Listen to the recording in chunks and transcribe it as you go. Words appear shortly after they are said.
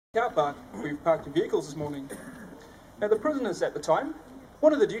car park where we've parked your vehicles this morning. Now the prisoners at the time,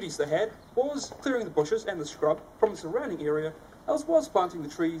 one of the duties they had was clearing the bushes and the scrub from the surrounding area, as well as planting the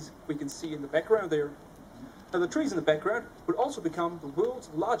trees we can see in the background there. Now the trees in the background would also become the world's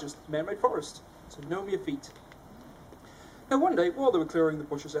largest man-made forest, so no mere feat. Now one day, while they were clearing the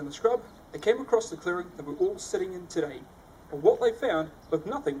bushes and the scrub, they came across the clearing that we're all sitting in today. And what they found looked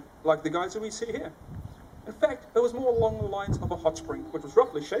nothing like the geyser we see here. In fact, it was more along the lines of a hot spring, which was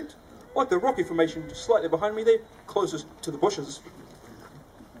roughly shaped like the rocky formation just slightly behind me there, closest to the bushes.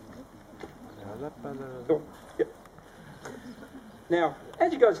 Oh, yeah. Now,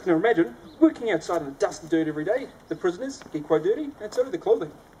 as you guys can imagine, working outside in the dust and dirt every day, the prisoners get quite dirty, and so do their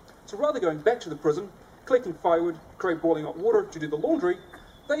clothing. So rather going back to the prison, collecting firewood, create boiling hot water to do the laundry,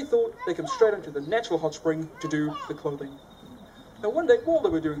 they thought they could come straight into the natural hot spring to do the clothing. Now one day, while they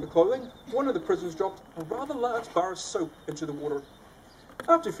were doing the clothing, one of the prisoners dropped a rather large bar of soap into the water.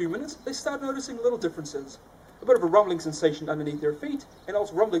 After a few minutes, they started noticing little differences. A bit of a rumbling sensation underneath their feet, and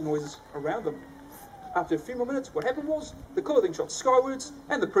also rumbling noises around them. After a few more minutes, what happened was, the clothing shot skywards,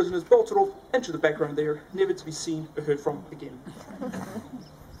 and the prisoners bolted off into the background there, never to be seen or heard from again.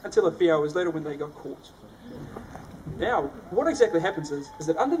 Until a few hours later when they got caught. Now, what exactly happens is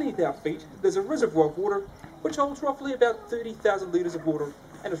that underneath our feet, there's a reservoir of water which holds roughly about 30,000 litres of water,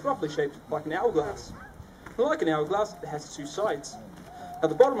 and is roughly shaped like an hourglass. And like an hourglass, it has two sides. Now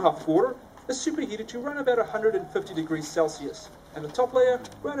the bottom half of water is superheated to around about 150 degrees Celsius, and the top layer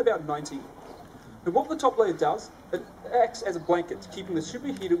around about 90. And what the top layer does, it acts as a blanket, keeping the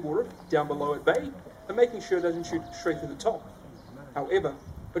superheated water down below at bay, and making sure it doesn't shoot straight through the top. However,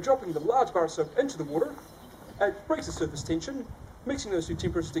 by dropping the large bar of soap into the water, it breaks the surface tension, mixing those two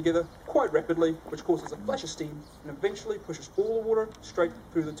temperatures together quite rapidly, which causes a flash of steam and eventually pushes all the water straight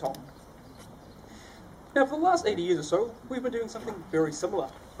through the top. Now for the last 80 years or so, we've been doing something very similar,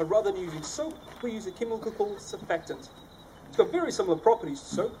 but rather than using soap, we use a chemical called surfactant. It's got very similar properties to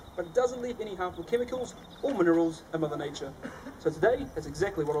soap, but it doesn't leave any harmful chemicals or minerals in Mother Nature. So today, that's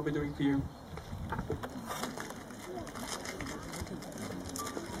exactly what I'll be doing for you.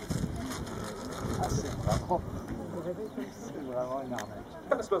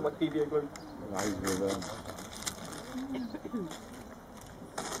 Kind of smells like PVA glue.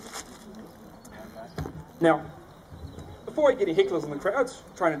 Now, before I get any hecklers in the crowds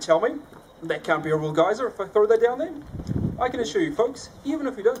trying to tell me that can't be a real geyser if I throw that down there, I can assure you folks, even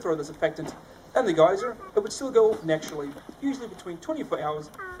if we don't throw the surfactant in the geyser, it would still go off naturally, usually between 24 hours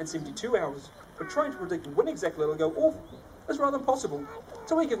and 72 hours. But trying to predict when exactly it'll go off is rather impossible.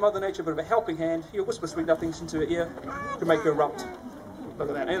 So we give Mother Nature a bit of a helping hand. You whisper sweet nothings into her ear to make her erupt. Look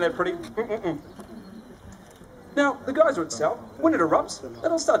at that, ain't that pretty? Now, the geyser itself, when it erupts,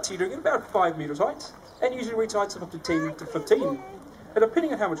 it'll start teetering at about 5 meters height, and usually reach heights of up to 10 to 15. And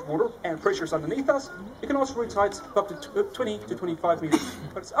depending on how much water and pressure is underneath us, it can also reach heights of up to 20 to 25 meters.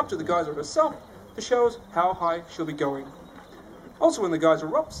 But it's up to the geyser herself to show us how high she'll be going. Also, when the geyser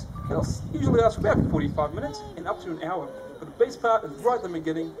erupts, it'll usually last for about 45 minutes and up to an hour. But the best part is right at the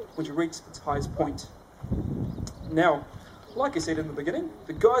beginning, when you reach its highest point. Now, like I said in the beginning,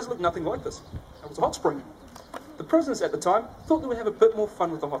 the geyser looked nothing like this. It was a hot spring. The prisoners at the time thought they would have a bit more fun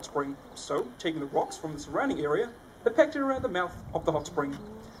with the hot spring, so taking the rocks from the surrounding area, they packed it around the mouth of the hot spring,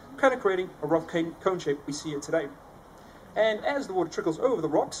 kind of creating a rough cone shape we see here today. And as the water trickles over the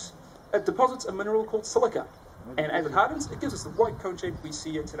rocks, it deposits a mineral called silica, and as it hardens, it gives us the white cone shape we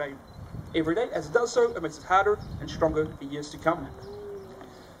see here today. Every day, as it does so, it makes it harder and stronger for years to come.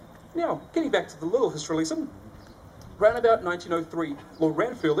 Now, getting back to the little history lesson, around about 1903, Lord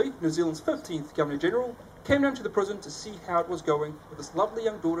Ranfurly, New Zealand's 15th Governor General, came down to the prison to see how it was going with his lovely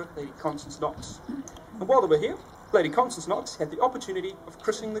young daughter, Lady Constance Knox. And while they were here, Lady Constance Knox had the opportunity of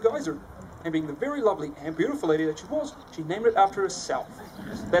christening the geyser, and being the very lovely and beautiful lady that she was, she named it after herself.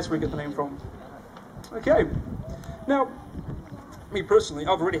 So that's where we get the name from. Okay, now, me personally,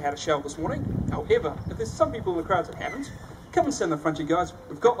 I've already had a shower this morning. However, if there's some people in the crowds that haven't, come and stand in the front, you guys.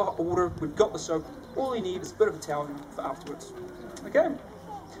 We've got the hot water, we've got the soap. All you need is a bit of a towel for afterwards. Okay?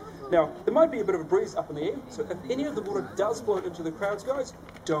 Now, there might be a bit of a breeze up in the air, so if any of the water does blow into the crowds, guys,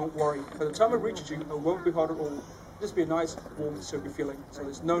 don't worry. By the time it reaches you, it won't be hot at all. It'll just be a nice, warm, soapy feeling, so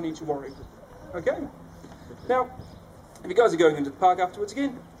there's no need to worry. Okay? Now, if you guys are going into the park afterwards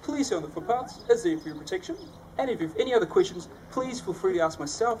again, please stay on the footpaths, as there for your protection. And if you have any other questions, please feel free to ask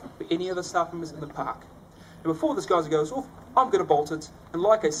myself or any other staff members in the park. And before this geyser goes off, I'm going to bolt it, and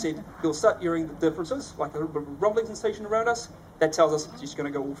like I said, you'll start hearing the differences, like a little bit of a rumbling sensation around us. That tells us it's just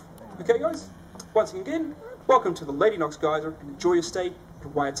going to go off. Okay guys, once again, welcome to the Lady Knox Geyser, and enjoy your stay at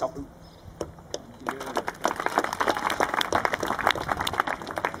Wai-O-Tapu.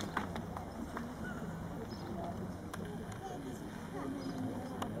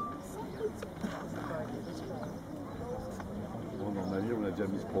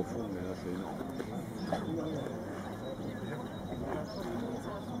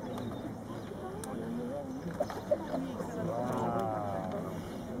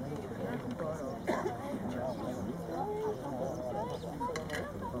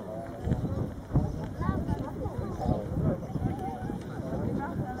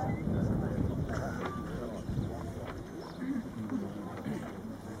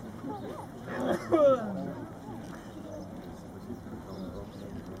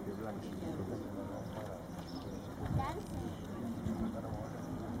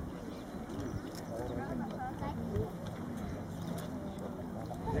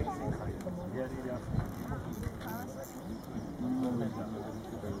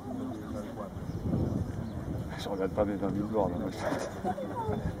 Je regarde pas mes 20 000 bords là, moi je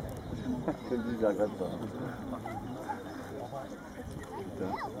te le dis, je regarde pas.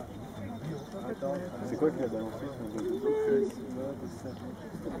 Putain. C'est quoi qui a balancé son deux? Du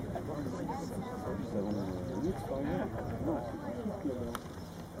savon mix par exemple? Non, c'est qui a balancé.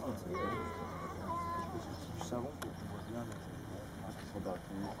 Du savon pour voir bien qui sont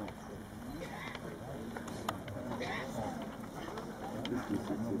partis. Qu'est-ce que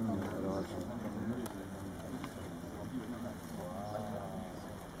c'est? Alors attends.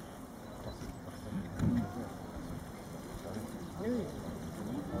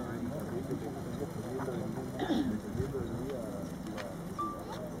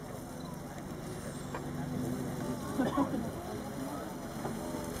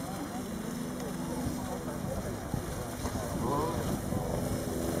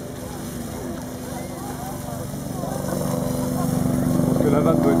 Parce que la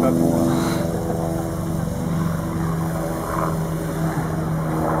vanne doit être à fond là.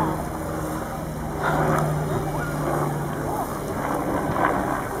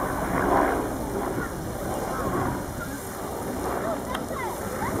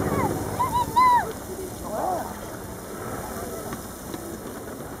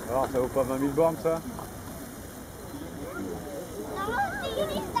 Alors ça vaut pas 20 000 bornes ça?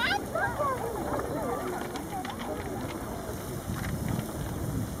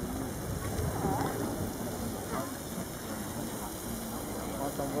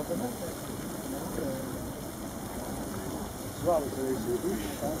 Ce soir, le soleil se couche.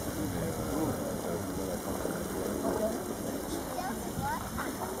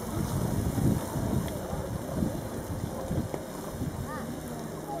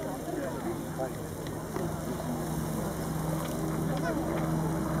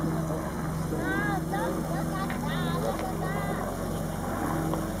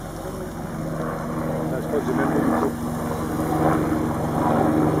 Je crois que j'ai même le micro.